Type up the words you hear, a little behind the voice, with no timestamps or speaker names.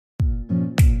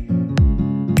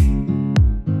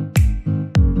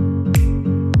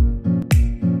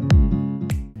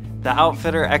The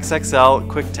Outfitter XXL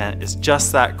Quick Tent is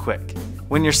just that quick.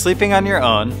 When you're sleeping on your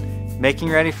own,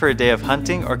 making ready for a day of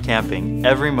hunting or camping,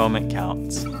 every moment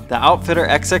counts. The Outfitter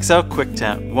XXL Quick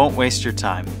Tent won't waste your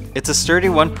time. It's a sturdy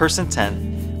one-person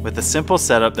tent with a simple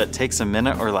setup that takes a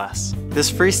minute or less.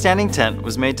 This freestanding tent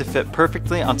was made to fit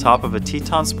perfectly on top of a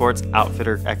TETON Sports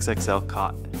Outfitter XXL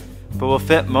cot, but will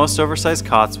fit most oversized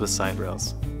cots with side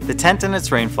rails. The tent and its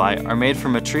rainfly are made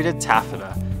from a treated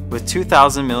taffeta with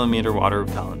 2000mm water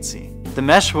repellency. The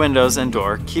mesh windows and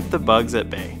door keep the bugs at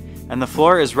bay, and the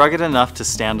floor is rugged enough to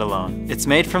stand alone. It's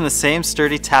made from the same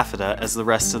sturdy taffeta as the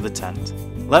rest of the tent.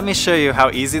 Let me show you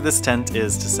how easy this tent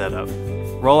is to set up.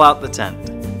 Roll out the tent.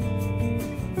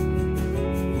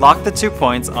 Lock the 2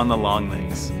 points on the long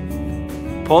legs.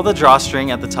 Pull the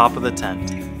drawstring at the top of the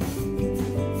tent.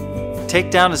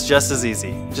 Takedown is just as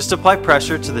easy. Just apply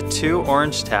pressure to the 2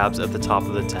 orange tabs at the top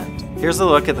of the tent. Here's a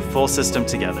look at the full system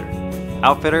together.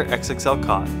 Outfitter XXL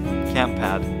cot, camp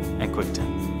pad, and quick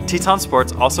tent. TETON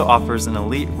Sports also offers an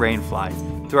elite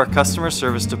rainfly through our customer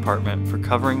service department for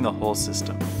covering the whole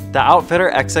system. The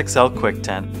Outfitter XXL Quick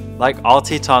Tent, like all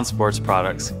TETON Sports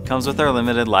products, comes with our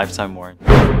limited lifetime warranty.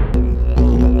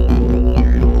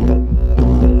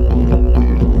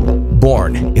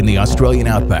 Born in the Australian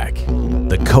outback,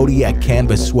 the Kodiak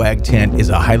Canvas Swag Tent is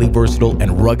a highly versatile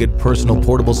and rugged personal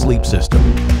portable sleep system.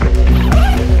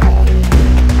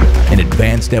 An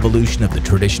advanced evolution of the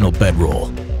traditional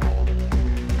bedroll.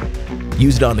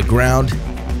 Use it on the ground,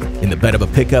 in the bed of a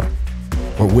pickup,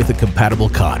 or with a compatible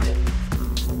cot.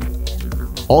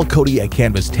 All Kodiak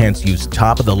Canvas tents use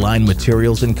top-of-the-line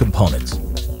materials and components.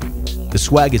 The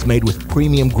Swag is made with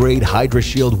premium-grade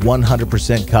HydraShield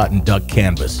 100% cotton duck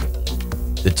canvas.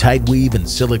 The tight weave and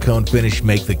silicone finish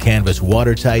make the canvas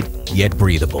watertight yet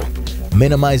breathable,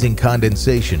 minimizing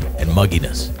condensation and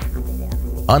mugginess.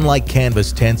 Unlike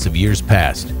canvas tents of years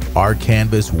past, our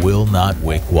canvas will not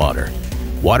wick water.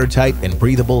 Watertight and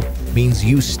breathable means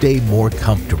you stay more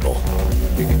comfortable.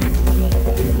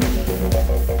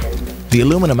 The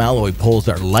aluminum alloy poles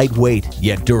are lightweight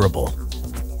yet durable.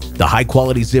 The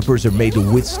high-quality zippers are made to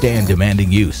withstand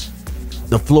demanding use.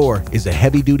 The floor is a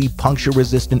heavy-duty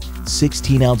puncture-resistant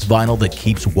 16-ounce vinyl that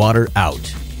keeps water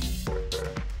out.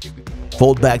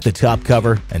 Fold back the top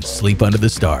cover and sleep under the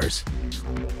stars.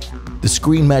 The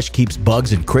screen mesh keeps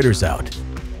bugs and critters out.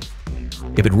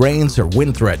 If it rains or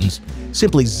wind threatens,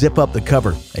 simply zip up the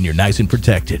cover and you're nice and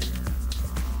protected.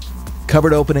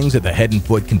 Covered openings at the head and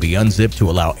foot can be unzipped to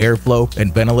allow airflow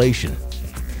and ventilation.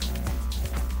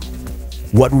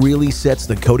 What really sets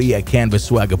the Kodiak Canvas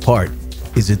Swag apart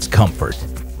is its comfort.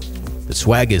 The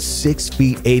Swag is 6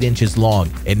 feet 8 inches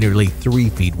long and nearly 3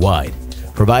 feet wide,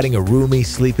 providing a roomy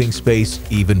sleeping space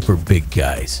even for big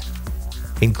guys.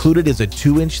 Included is a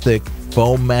 2-inch thick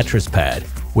foam mattress pad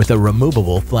with a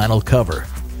removable flannel cover.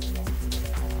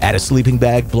 Add a sleeping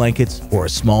bag, blankets, or a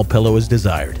small pillow as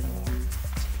desired.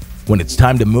 When it's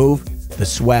time to move, the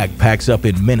Swag packs up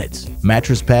in minutes,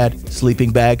 mattress pad,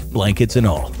 sleeping bag, blankets, and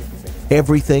all.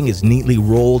 Everything is neatly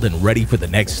rolled and ready for the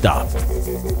next stop.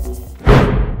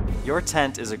 Your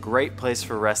tent is a great place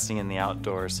for resting in the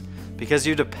outdoors because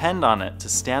you depend on it to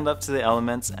stand up to the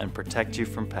elements and protect you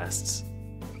from pests.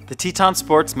 The TETON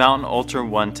Sports Mountain Ultra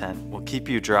 1 tent will keep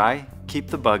you dry, keep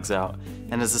the bugs out,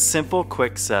 and is a simple,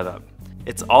 quick setup.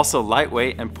 It's also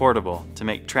lightweight and portable to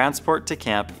make transport to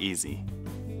camp easy.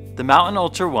 The Mountain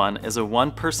Ultra 1 is a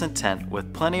one-person tent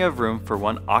with plenty of room for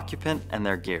one occupant and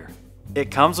their gear.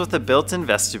 It comes with a built-in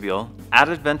vestibule,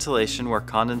 added ventilation where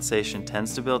condensation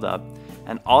tends to build up,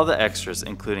 and all the extras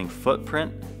including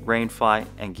footprint, rainfly,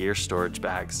 and gear storage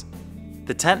bags.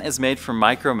 The tent is made from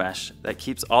micro mesh that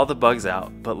keeps all the bugs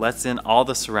out but lets in all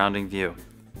the surrounding view.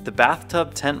 The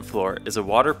bathtub tent floor is a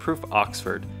waterproof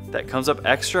Oxford that comes up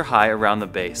extra high around the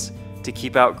base to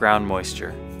keep out ground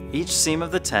moisture. Each seam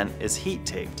of the tent is heat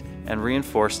taped and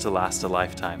reinforced to last a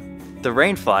lifetime. The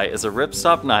rainfly is a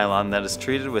ripstop nylon that is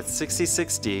treated with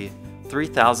 66D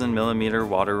 3000mm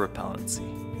water repellency.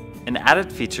 An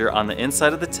added feature on the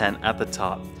inside of the tent at the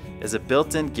top is a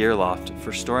built-in gear loft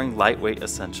for storing lightweight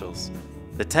essentials.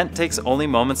 The tent takes only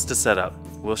moments to set up.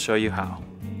 We'll show you how.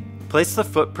 Place the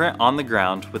footprint on the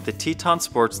ground with the TETON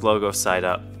Sports logo side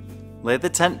up. Lay the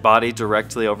tent body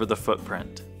directly over the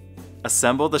footprint.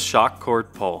 Assemble the shock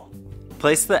cord pole.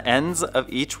 Place the ends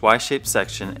of each Y-shaped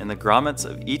section in the grommets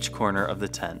of each corner of the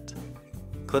tent.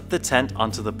 Clip the tent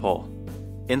onto the pole.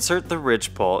 Insert the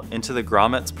ridge pole into the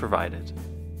grommets provided.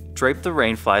 Drape the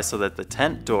rainfly so that the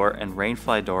tent door and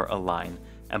rainfly door align,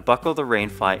 and buckle the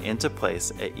rainfly into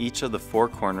place at each of the 4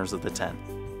 corners of the tent.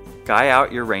 Guy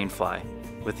out your rainfly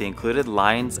with the included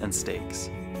lines and stakes.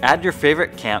 Add your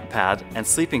favorite camp pad and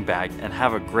sleeping bag and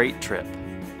have a great trip.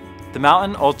 The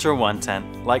Mountain Ultra 1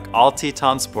 tent, like all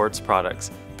TETON Sports products,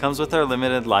 comes with our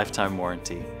limited lifetime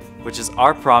warranty, which is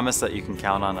our promise that you can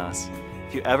count on us.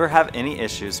 If you ever have any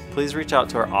issues, please reach out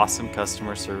to our awesome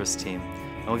customer service team,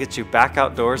 and we'll get you back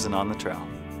outdoors and on the trail.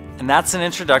 And that's an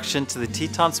introduction to the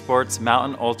TETON Sports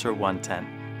Mountain Ultra 1 tent.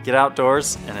 Get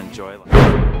outdoors and enjoy life.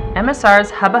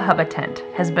 MSR's Hubba tent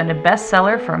has been a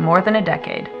bestseller for more than a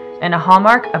decade and a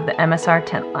hallmark of the MSR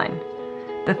tent line.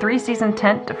 The 3-season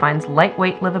tent defines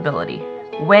lightweight livability,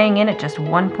 weighing in at just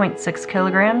 1.6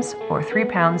 kilograms or 3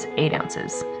 pounds 8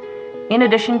 ounces. In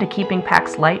addition to keeping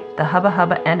packs light, the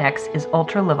Hubba NX is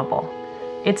ultra livable.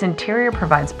 Its interior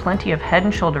provides plenty of head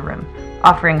and shoulder room,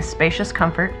 offering spacious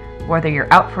comfort whether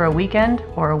you're out for a weekend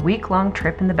or a week-long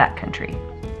trip in the backcountry.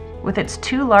 With its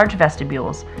 2 large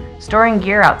vestibules, storing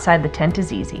gear outside the tent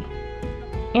is easy.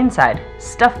 Inside,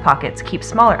 stuff pockets keep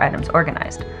smaller items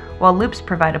organized, while loops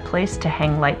provide a place to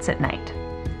hang lights at night.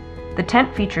 The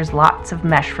tent features lots of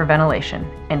mesh for ventilation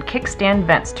and kickstand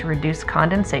vents to reduce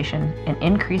condensation and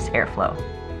increase airflow.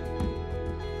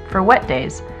 For wet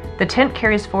days, the tent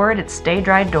carries forward its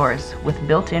stay-dry doors with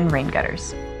built-in rain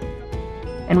gutters.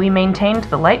 And we maintained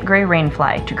the light gray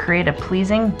rainfly to create a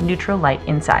pleasing neutral light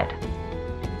inside.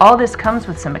 All this comes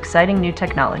with some exciting new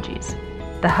technologies.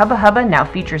 The Hubba now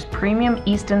features premium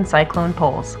Easton Cyclone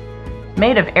poles.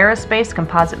 Made of aerospace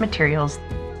composite materials,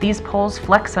 these poles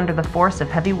flex under the force of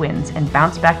heavy winds and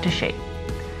bounce back to shape,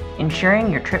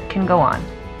 ensuring your trip can go on.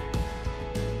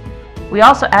 We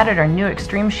also added our new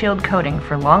Extreme Shield coating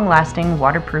for long-lasting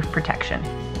waterproof protection.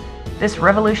 This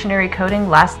revolutionary coating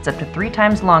lasts up to 3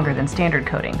 times longer than standard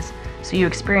coatings, so you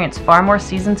experience far more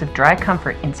seasons of dry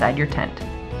comfort inside your tent.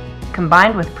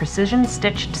 Combined with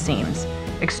precision-stitched seams,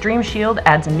 Extreme Shield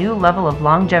adds a new level of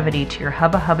longevity to your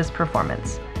Hubba's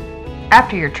performance.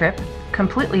 After your trip,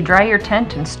 completely dry your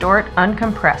tent and store it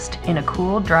uncompressed in a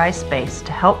cool, dry space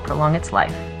to help prolong its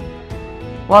life.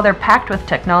 While they're packed with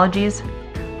technologies,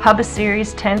 Hubba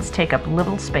series tents take up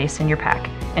little space in your pack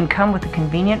and come with a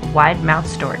convenient wide-mouth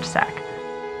storage sack.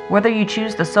 Whether you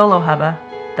choose the Solo Hubba,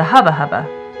 the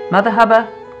Hubba, Mother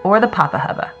Hubba, or the Papa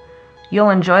Hubba, you'll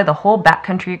enjoy the whole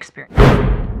backcountry experience.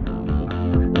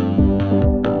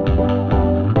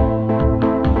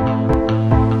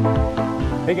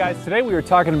 Hey guys, today we were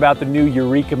talking about the new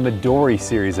Eureka Midori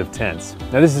series of tents.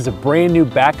 Now this is a brand new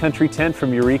backcountry tent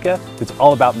from Eureka that's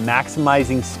all about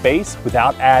maximizing space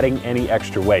without adding any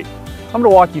extra weight. I'm going to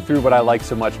walk you through what I like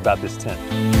so much about this tent.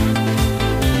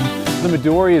 The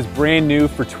Midori is brand new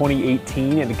for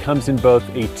 2018 and it comes in both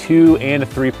a 2 and a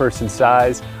 3-person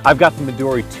size. I've got the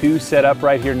Midori 2 set up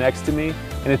right here next to me,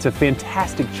 and it's a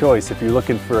fantastic choice if you're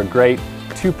looking for a great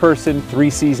 2-person,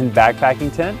 3-season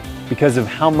backpacking tent because of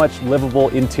how much livable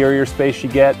interior space you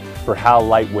get for how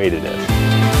lightweight it is.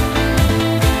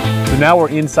 So now we're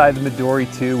inside the Midori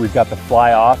 2. We've got the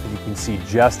fly off and you can see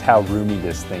just how roomy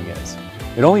this thing is.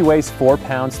 It only weighs 4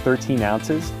 pounds 13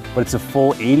 ounces, but it's a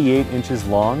full 88 inches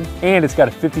long, and it's got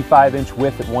a 55-inch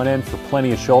width at one end for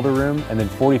plenty of shoulder room, and then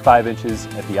 45 inches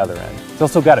at the other end. It's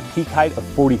also got a peak height of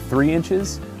 43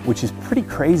 inches, which is pretty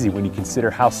crazy when you consider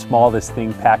how small this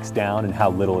thing packs down and how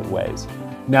little it weighs.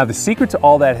 Now the secret to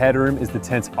all that headroom is the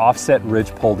tent's offset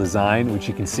ridge pole design, which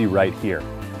you can see right here.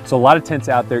 So a lot of tents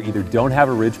out there either don't have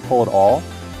a ridge pole at all,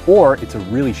 or it's a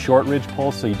really short ridge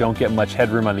pole so you don't get much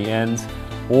headroom on the ends,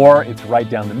 or it's right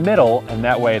down the middle, and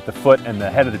that way at the foot and the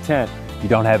head of the tent, you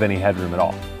don't have any headroom at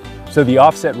all. So the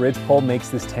offset ridge pole makes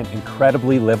this tent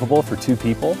incredibly livable for 2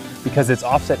 people because it's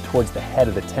offset towards the head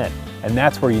of the tent, and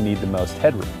that's where you need the most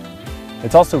headroom.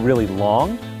 It's also really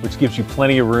long, which gives you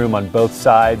plenty of room on both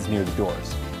sides near the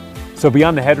doors. So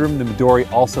beyond the headroom, the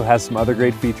Midori also has some other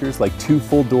great features like 2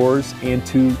 full doors and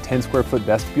 2 10-square-foot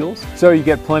vestibules. So you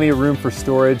get plenty of room for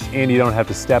storage and you don't have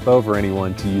to step over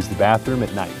anyone to use the bathroom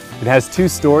at night. It has 2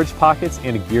 storage pockets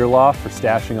and a gear loft for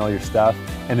stashing all your stuff.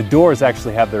 And the doors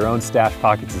actually have their own stash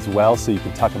pockets as well, so you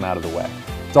can tuck them out of the way.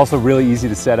 It's also really easy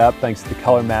to set up thanks to the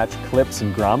color match clips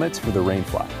and grommets for the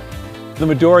rainfly. The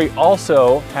Midori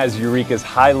also has Eureka's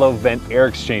high-low vent air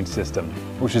exchange system,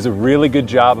 which is a really good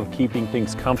job of keeping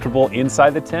things comfortable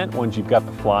inside the tent once you've got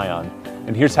the fly on.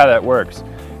 And here's how that works.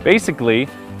 Basically,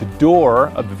 the door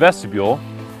of the vestibule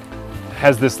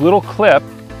has this little clip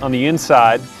on the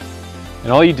inside,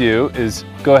 and all you do is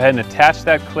go ahead and attach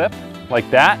that clip like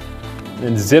that,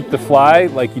 and zip the fly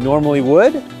like you normally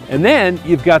would. And then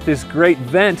you've got this great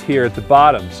vent here at the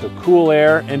bottom. So cool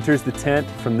air enters the tent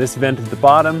from this vent at the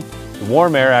bottom. The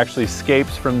warm air actually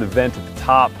escapes from the vent at the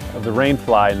top of the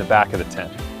rainfly in the back of the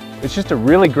tent. It's just a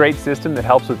really great system that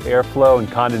helps with airflow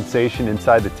and condensation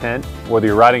inside the tent, whether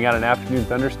you're riding out an afternoon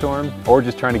thunderstorm or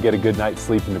just trying to get a good night's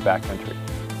sleep in the backcountry.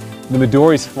 The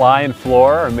Midori's fly and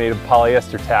floor are made of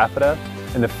polyester taffeta,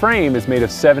 and the frame is made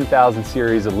of 7000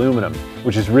 series aluminum,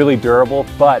 which is really durable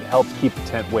but helps keep the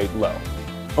tent weight low.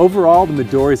 Overall, the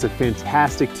Midori is a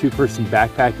fantastic two-person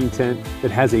backpacking tent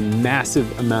that has a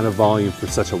massive amount of volume for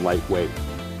such a light weight.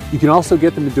 You can also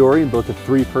get the Midori in both a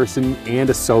 3-person and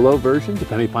a solo version,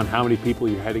 depending upon how many people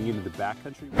you're heading into the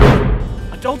backcountry.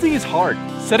 Adulting is hard.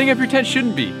 Setting up your tent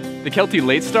shouldn't be. The Kelty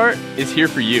Late Start is here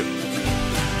for you.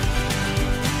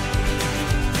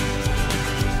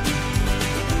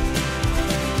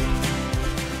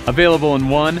 Available in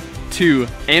 1, 2,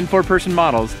 and 4-person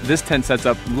models, this tent sets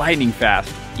up lightning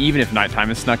fast, even if nighttime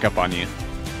has snuck up on you.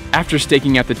 After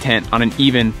staking out the tent on an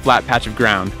even, flat patch of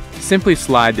ground, simply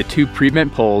slide the 2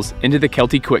 pre-bent poles into the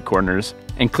Kelty quick corners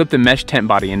and clip the mesh tent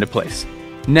body into place.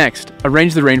 Next,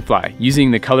 arrange the rainfly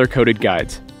using the color-coded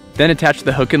guides. Then attach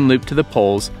the hook and loop to the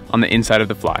poles on the inside of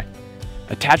the fly.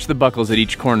 Attach the buckles at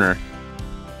each corner.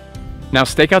 Now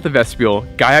stake out the vestibule,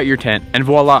 guy out your tent, and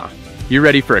voila! You're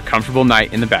ready for a comfortable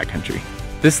night in the backcountry.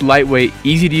 This lightweight,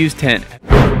 easy-to-use tent.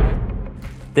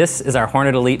 This is our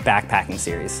Hornet Elite backpacking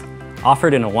series.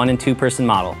 Offered in a 1- and 2-person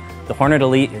model, the Hornet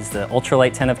Elite is the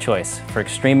ultralight tent of choice for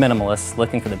extreme minimalists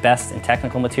looking for the best in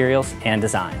technical materials and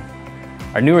design.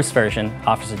 Our newest version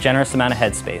offers a generous amount of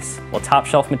headspace, while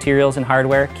top-shelf materials and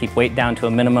hardware keep weight down to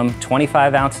a minimum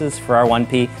 25 ounces for our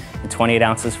 1P and 28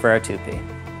 ounces for our 2P.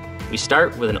 We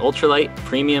start with an ultralight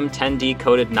premium 10D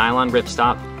coated nylon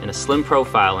ripstop and a slim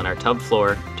profile in our tub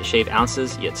floor to shave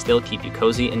ounces yet still keep you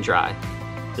cozy and dry.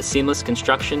 The seamless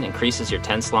construction increases your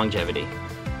tent's longevity.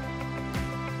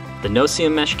 The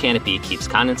no-seam mesh canopy keeps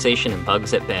condensation and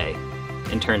bugs at bay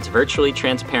and turns virtually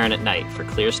transparent at night for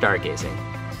clear stargazing.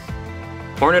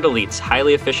 Hornet Elite's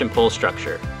highly efficient pole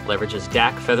structure leverages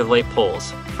DAC featherlight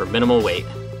poles for minimal weight.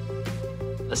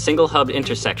 A single hubbed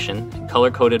intersection and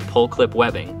color-coded pole clip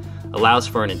webbing allows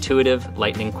for an intuitive,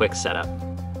 lightning-quick setup.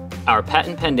 Our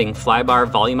patent-pending flybar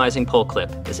volumizing pole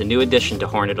clip is a new addition to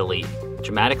Hornet Elite,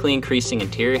 dramatically increasing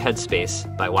interior headspace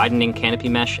by widening canopy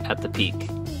mesh at the peak.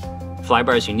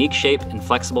 Flybar's unique shape and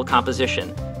flexible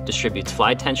composition distributes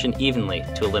fly tension evenly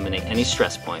to eliminate any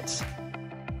stress points.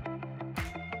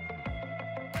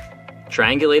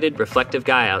 Triangulated reflective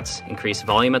guy-outs increase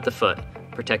volume at the foot,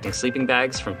 protecting sleeping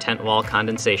bags from tent wall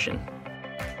condensation.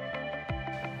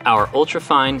 Our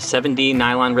ultra-fine 7D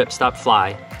nylon ripstop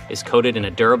fly is coated in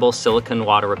a durable silicone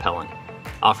water repellent,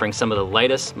 offering some of the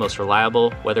lightest, most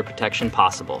reliable weather protection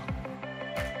possible.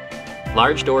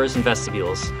 Large doors and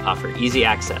vestibules offer easy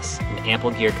access and ample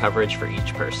gear coverage for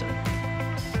each person.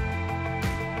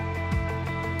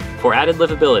 For added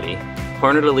livability,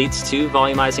 Hornet Elite's 2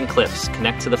 volumizing clips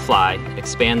connect to the fly and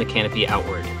expand the canopy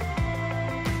outward.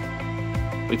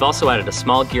 We've also added a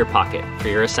small gear pocket for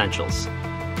your essentials,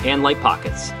 and light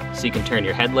pockets so you can turn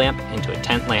your headlamp into a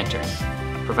tent lantern,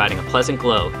 providing a pleasant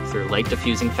glow through light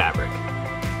diffusing fabric.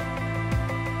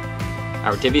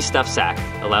 Our divvy stuff sack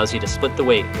allows you to split the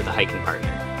weight with a hiking partner.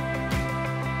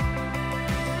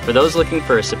 For those looking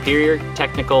for a superior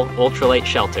technical ultralight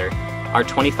shelter, our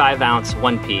 25-ounce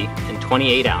 1P and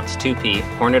 28-ounce 2P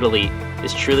Hornet Elite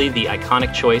is truly the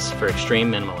iconic choice for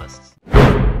extreme minimalists.